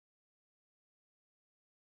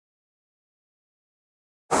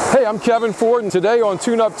Hey, I'm Kevin Ford, and today on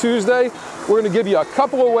Tune Up Tuesday, we're going to give you a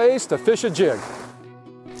couple of ways to fish a jig.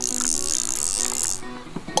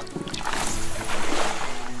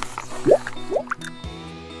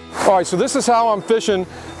 All right, so this is how I'm fishing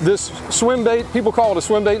this swim bait. People call it a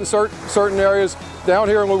swim bait in certain areas. Down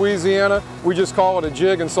here in Louisiana, we just call it a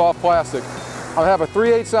jig in soft plastic. I have a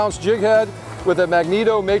 3/8 ounce jig head with a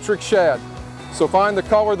magneto matrix shad. So find the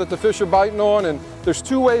color that the fish are biting on, and there's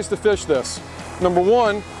two ways to fish this. Number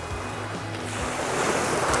one,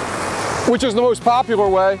 which is the most popular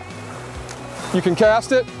way, you can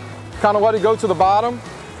cast it, kind of let it go to the bottom,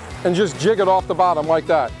 and just jig it off the bottom like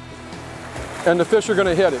that. And the fish are going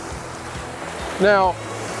to hit it. Now,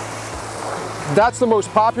 that's the most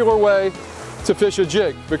popular way to fish a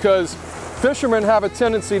jig, because fishermen have a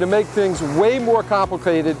tendency to make things way more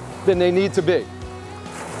complicated than they need to be.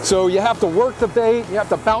 So you have to work the bait, you have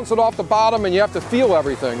to bounce it off the bottom, and you have to feel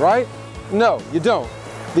everything, right? No, you don't.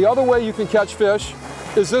 The other way you can catch fish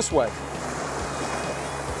is this way.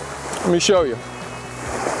 Let me show you.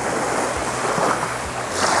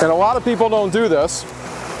 And a lot of people don't do this,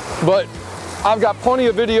 but I've got plenty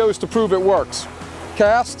of videos to prove it works.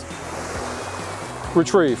 Cast,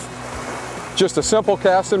 retrieve. Just a simple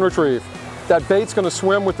cast and retrieve. That bait's going to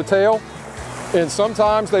swim with the tail, and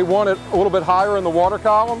sometimes they want it a little bit higher in the water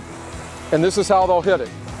column, and this is how they'll hit it.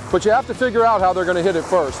 But you have to figure out how they're going to hit it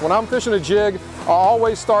first. When I'm fishing a jig, I'll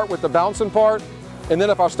always start with the bouncing part, and then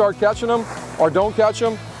if I start catching them or don't catch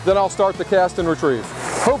them, then I'll start the cast and retrieve.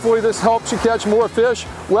 Hopefully this helps you catch more fish,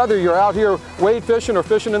 whether you're out here wade fishing or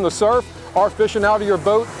fishing in the surf or fishing out of your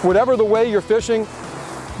boat. Whatever the way you're fishing,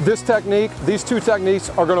 this technique, these two techniques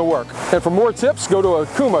are going to work. And for more tips, go to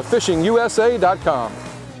OkumaFishingUSA.com.